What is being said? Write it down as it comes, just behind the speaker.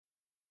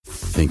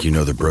Think you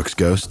know the Brooks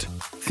Ghost?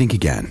 Think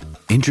again.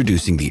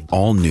 Introducing the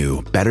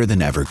all-new,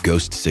 better-than-ever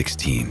Ghost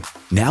 16.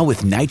 Now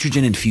with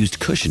nitrogen-infused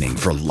cushioning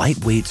for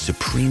lightweight,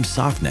 supreme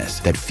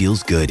softness that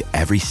feels good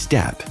every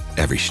step,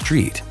 every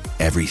street,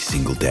 every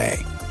single day.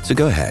 So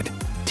go ahead,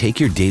 take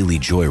your daily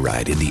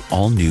joyride in the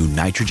all-new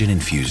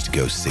nitrogen-infused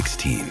Ghost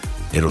 16.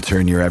 It'll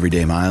turn your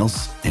everyday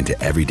miles into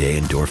everyday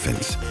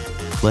endorphins.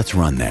 Let's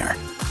run there.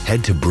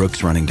 Head to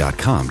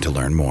brooksrunning.com to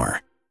learn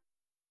more.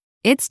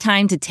 It's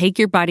time to take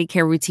your body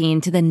care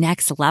routine to the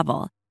next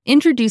level.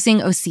 Introducing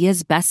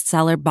Osea's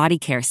bestseller body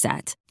care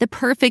set, the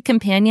perfect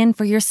companion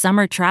for your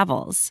summer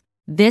travels.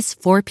 This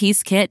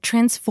 4-piece kit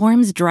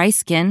transforms dry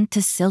skin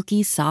to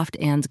silky, soft,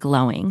 and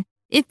glowing.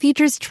 It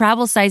features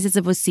travel sizes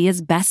of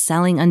Osea's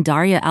best-selling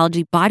Undaria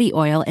algae body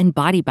oil and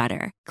body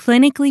butter,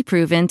 clinically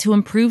proven to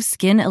improve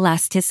skin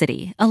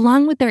elasticity,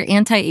 along with their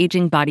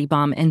anti-aging body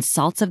balm and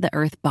salts of the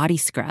earth body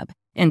scrub.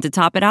 And to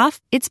top it off,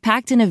 it's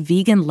packed in a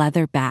vegan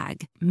leather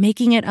bag,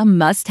 making it a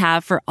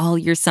must-have for all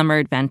your summer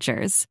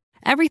adventures.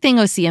 Everything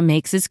Osea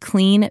makes is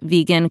clean,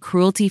 vegan,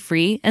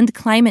 cruelty-free, and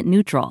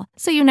climate-neutral,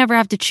 so you never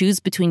have to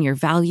choose between your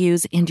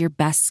values and your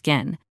best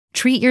skin.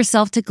 Treat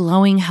yourself to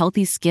glowing,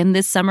 healthy skin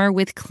this summer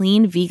with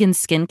clean, vegan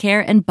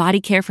skincare and body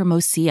care from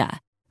Osea.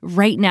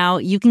 Right now,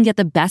 you can get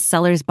the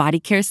bestsellers body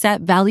care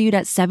set valued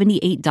at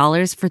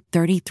 $78 for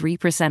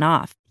 33%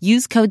 off.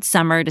 Use code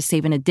SUMMER to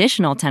save an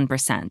additional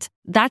 10%.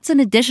 That's an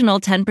additional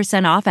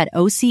 10% off at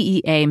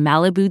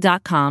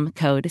OSEAMalibu.com,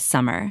 code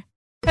SUMMER.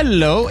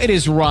 Hello, it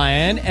is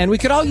Ryan, and we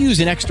could all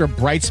use an extra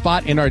bright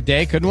spot in our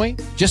day, couldn't we?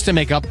 Just to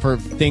make up for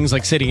things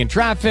like sitting in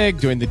traffic,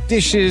 doing the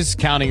dishes,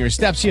 counting your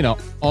steps, you know,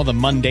 all the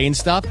mundane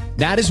stuff.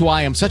 That is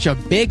why I'm such a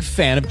big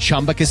fan of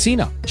Chumba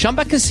Casino.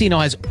 Chumba Casino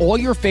has all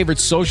your favorite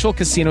social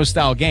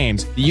casino-style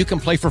games that you can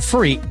play for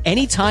free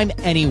anytime,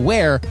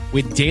 anywhere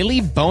with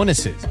daily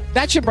bonuses.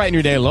 That should brighten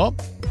your day a little.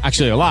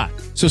 Actually, a lot.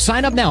 So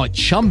sign up now at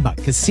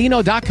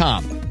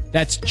ChumbaCasino.com.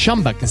 That's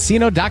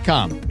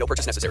ChumbaCasino.com. No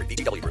purchase necessary.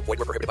 VGW Group. Void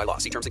where prohibited by law.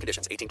 See terms and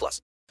conditions. 18+.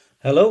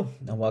 Hello,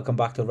 and welcome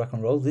back to Rock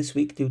and Roll. This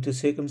week, due to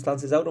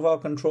circumstances out of our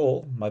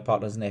control, my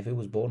partner's nephew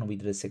was born and we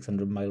did a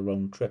 600-mile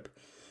round trip.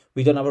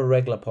 We don't have a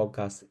regular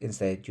podcast.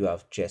 Instead, you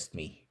have just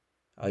me.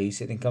 Are you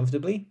sitting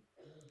comfortably?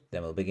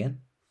 Then we'll begin.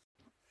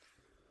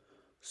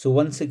 So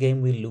once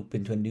again, we loop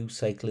into a new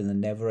cycle in the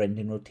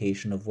never-ending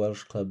rotation of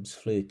Welsh clubs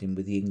flirting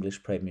with the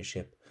English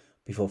Premiership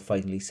before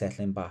finally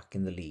settling back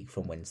in the league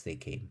from whence they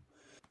came.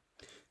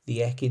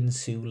 The Ek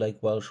ensue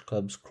like Welsh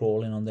clubs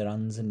crawling on their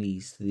hands and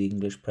knees to the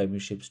English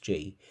Premiership's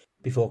J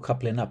before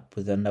coupling up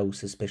with the now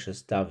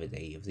suspicious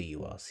Davide of the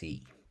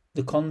URC.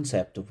 The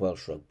concept of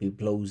Welsh rugby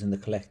blows in the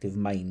collective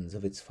minds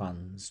of its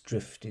fans,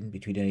 drifting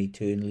between an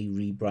eternally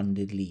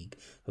rebranded league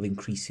of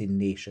increasing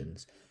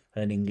nations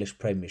and an English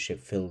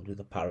Premiership filled with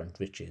apparent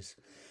riches.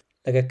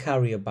 Like a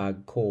carrier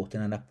bag caught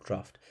in an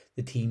updraft,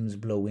 the teams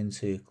blow in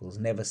circles,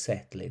 never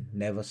settling,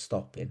 never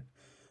stopping.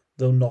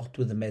 Though not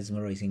with the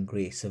mesmerising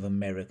grace of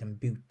American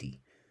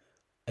beauty.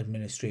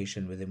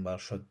 Administration within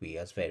Welsh rugby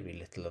has very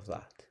little of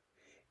that.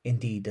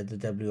 Indeed, had the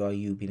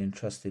WRU been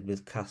entrusted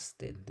with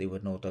casting, they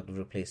would no doubt have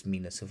replaced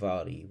Mina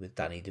Savari with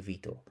Danny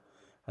DeVito,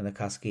 and the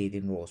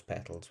cascading rose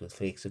petals with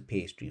flakes of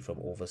pastry from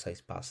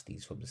oversized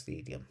pasties from the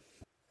stadium.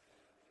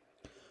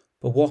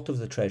 But what of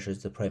the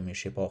treasures the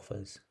Premiership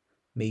offers?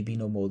 Maybe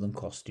no more than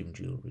costume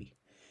jewellery.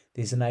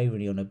 There's an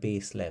irony on a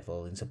base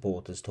level in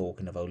supporters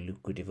talking of how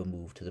lucrative a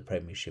move to the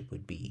Premiership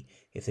would be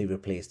if they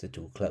replaced the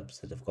two clubs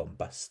that have gone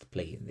bust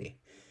playing there.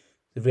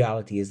 The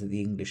reality is that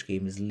the English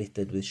game is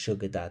littered with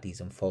sugar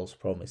daddies and false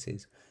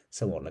promises,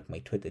 somewhat like my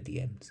Twitter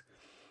DMs.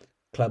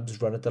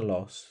 Clubs run at a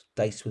loss,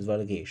 dice with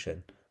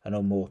relegation, and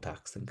owe more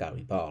tax than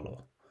Gary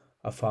Barlow.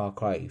 A far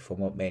cry from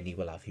what many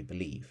will have you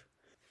believe.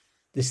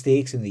 The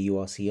stakes in the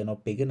URC are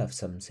not big enough,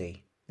 some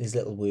say. There's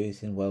little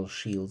worth in Welsh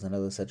Shields and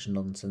other such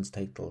nonsense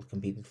titles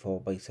competed for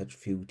by such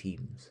few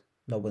teams,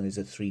 not when there's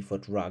a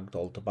 3-foot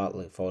ragdoll to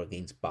battle for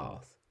against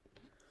Bath.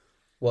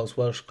 Whilst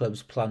Welsh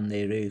clubs plan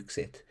their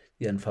exit,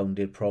 the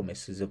unfounded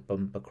promises of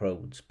bumper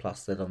crowds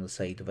plastered on the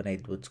side of an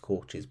Edwards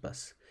coaches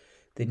bus,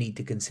 they need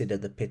to consider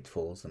the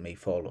pitfalls that may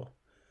follow.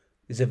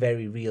 There's a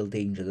very real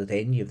danger that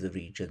any of the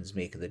regions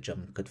making the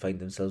jump could find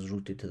themselves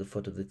rooted to the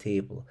foot of the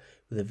table,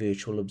 with the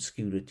virtual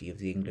obscurity of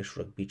the English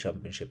Rugby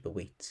Championship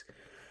awaits.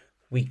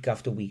 Week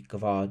after week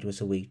of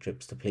arduous away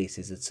trips to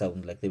places that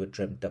sound like they were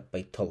dreamt up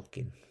by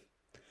Tolkien.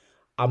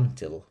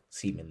 Amtil,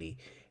 seemingly,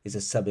 is a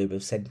suburb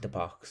of Centre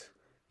Parcs.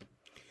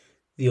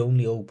 The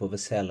only hope of a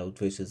sellout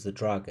versus the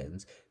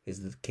Dragons is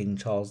that King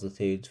Charles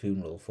III's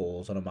funeral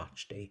falls on a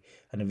match day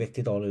and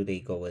evicted holiday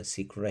goers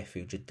seek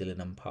refuge at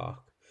Dillingham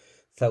Park.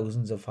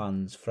 Thousands of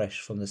fans fresh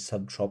from the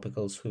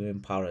subtropical swimming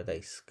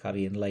paradise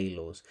carrying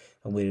lilos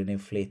and wearing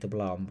inflatable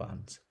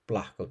armbands,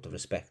 black out of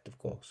respect of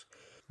course,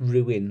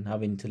 ruin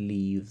having to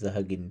leave the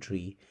hugging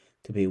tree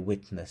to bear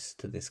witness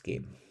to this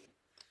game.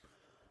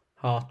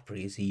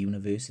 Hartpury is a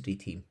university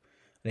team,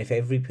 and if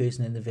every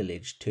person in the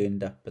village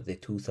turned up at their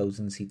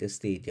 2,000-seater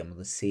stadium on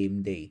the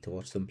same day to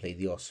watch them play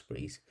the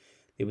Ospreys,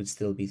 there would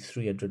still be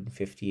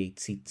 358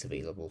 seats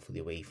available for the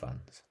away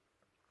fans.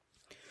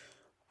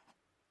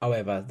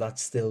 However, that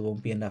still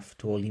won't be enough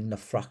to hold even a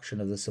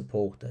fraction of the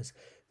supporters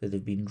that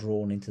have been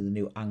drawn into the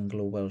new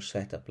Anglo-Welsh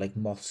setup like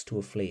moths to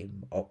a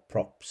flame or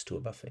props to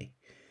a buffet.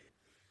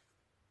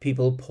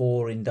 People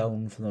pouring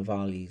down from the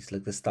valleys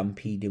like the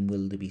stampeding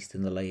wildebeest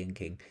in The Lion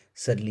King,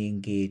 suddenly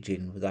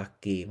engaging with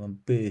that game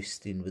and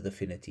bursting with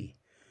affinity.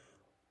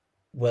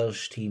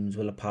 Welsh teams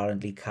will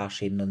apparently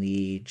cash in on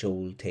the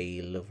age-old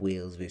tale of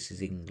Wales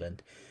versus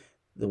England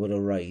that would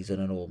arise on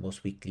an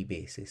almost weekly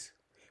basis.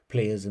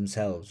 Players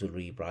themselves will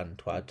rebrand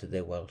to add to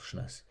their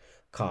Welshness,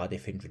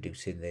 Cardiff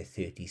introducing their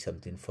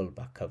 30-something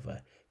fullback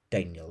cover,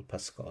 Daniel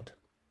Pysgod.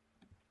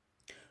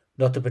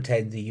 Not to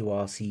pretend the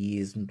URC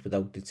isn't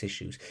without its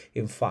issues.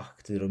 In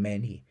fact, there are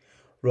many.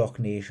 Rock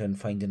Nation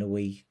finding a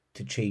way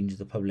to change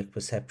the public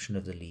perception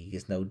of the league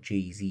is now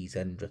Jay-Z's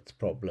 100th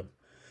problem.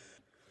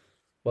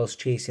 Whilst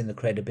chasing the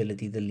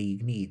credibility the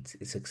league needs,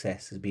 its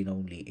success has been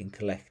only in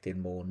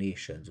collecting more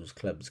nations whose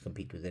clubs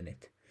compete within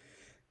it.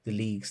 The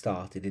league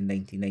started in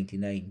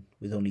 1999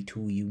 with only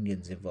 2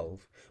 unions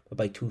involved, but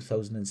by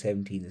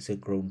 2017 this had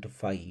grown to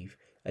 5,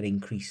 an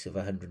increase of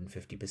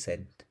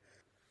 150%.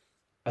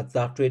 At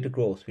that rate of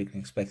growth, we can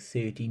expect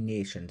 13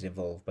 nations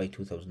involved by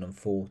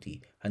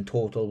 2040 and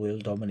total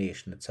world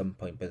domination at some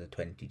point by the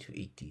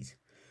 2080s,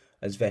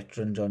 as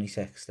veteran Johnny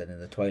Sexton in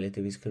the twilight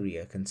of his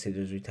career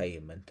considers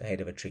retirement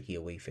ahead of a tricky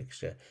away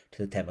fixture to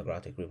the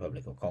Democratic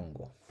Republic of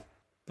Congo.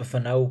 But for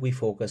now, we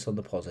focus on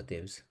the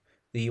positives.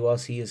 The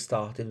URC has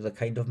started with a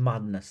kind of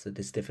madness that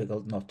is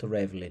difficult not to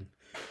revel in.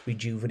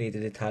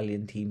 Rejuvenated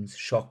Italian teams,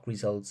 shock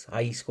results,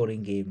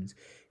 high-scoring games.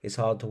 It's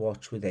hard to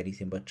watch with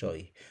anything but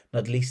joy,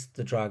 not least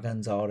the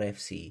Dragons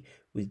RFC,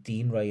 with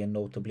Dean Ryan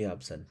notably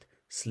absent,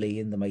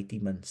 slaying the mighty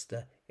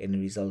Munster in a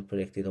result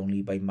predicted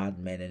only by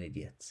madmen and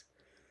idiots.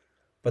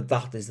 But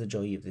that is the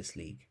joy of this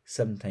league.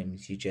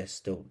 Sometimes you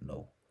just don't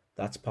know.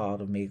 That's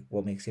part of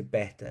what makes it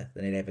better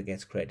than it ever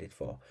gets credit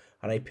for,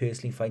 and I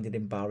personally find it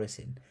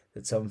embarrassing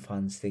that some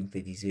fans think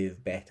they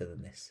deserve better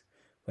than this,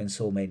 when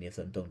so many of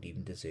them don't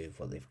even deserve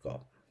what they've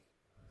got.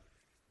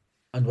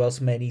 And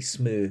whilst many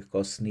smirk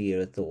or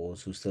sneer at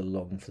those who still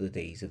long for the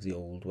days of the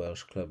old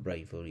Welsh club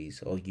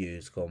rivalries or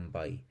years gone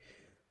by,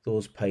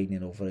 those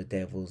pining over a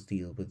devil's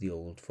deal with the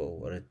old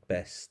foe are at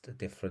best a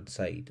different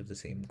side of the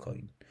same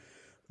coin,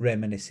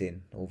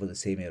 reminiscing over the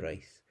same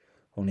eraith,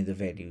 only the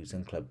venues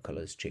and club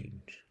colours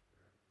change.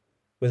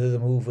 Whether the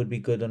move would be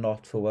good or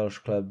not for Welsh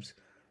clubs,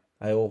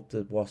 I hope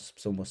that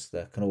Wasps and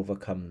Worcester can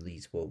overcome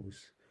these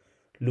woes.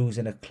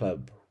 Losing a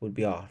club would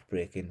be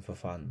heartbreaking for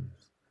fans,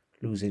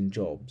 losing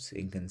jobs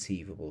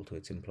inconceivable to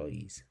its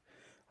employees,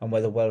 and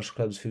whether Welsh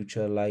clubs'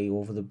 future lie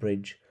over the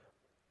bridge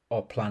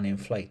or planning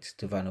flights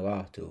to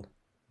Vanuatu,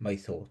 my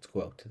thoughts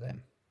go out to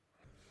them.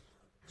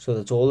 So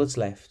that's all that's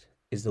left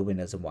is the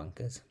winners and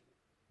wankers.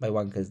 My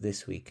wankers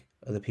this week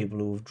are the people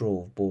who have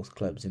drove both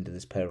clubs into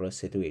this perilous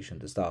situation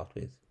to start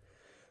with.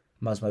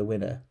 As my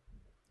winner,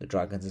 the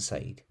Dragons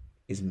aside,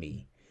 is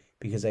me,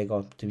 because I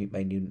got to meet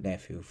my new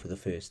nephew for the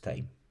first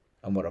time,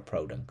 and what a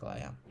proud uncle I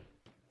am.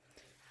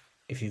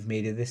 If you've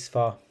made it this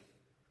far,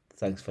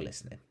 thanks for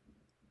listening.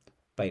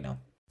 Bye now.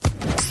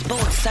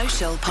 Sports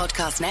Social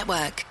Podcast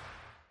Network.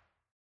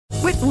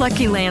 With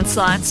Lucky Land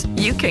Slots,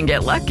 you can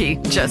get lucky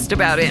just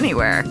about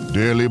anywhere.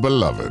 Dearly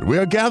beloved, we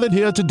are gathered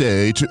here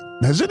today to...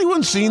 Has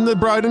anyone seen the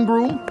bride and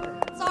groom?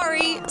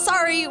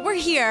 Sorry, we're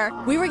here.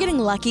 We were getting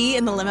lucky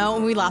in the limo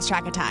and we lost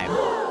track of time.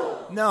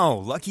 No,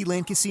 Lucky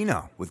Land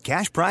Casino, with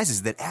cash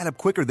prizes that add up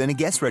quicker than a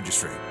guest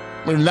registry.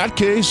 In that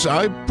case,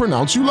 I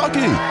pronounce you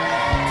lucky.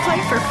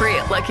 Play for free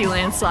at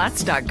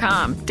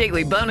LuckyLandSlots.com.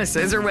 Daily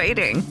bonuses are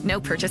waiting. No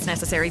purchase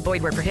necessary.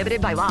 Void where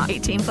prohibited by law.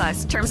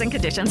 18+. Terms and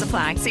conditions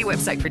apply. See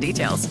website for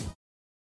details.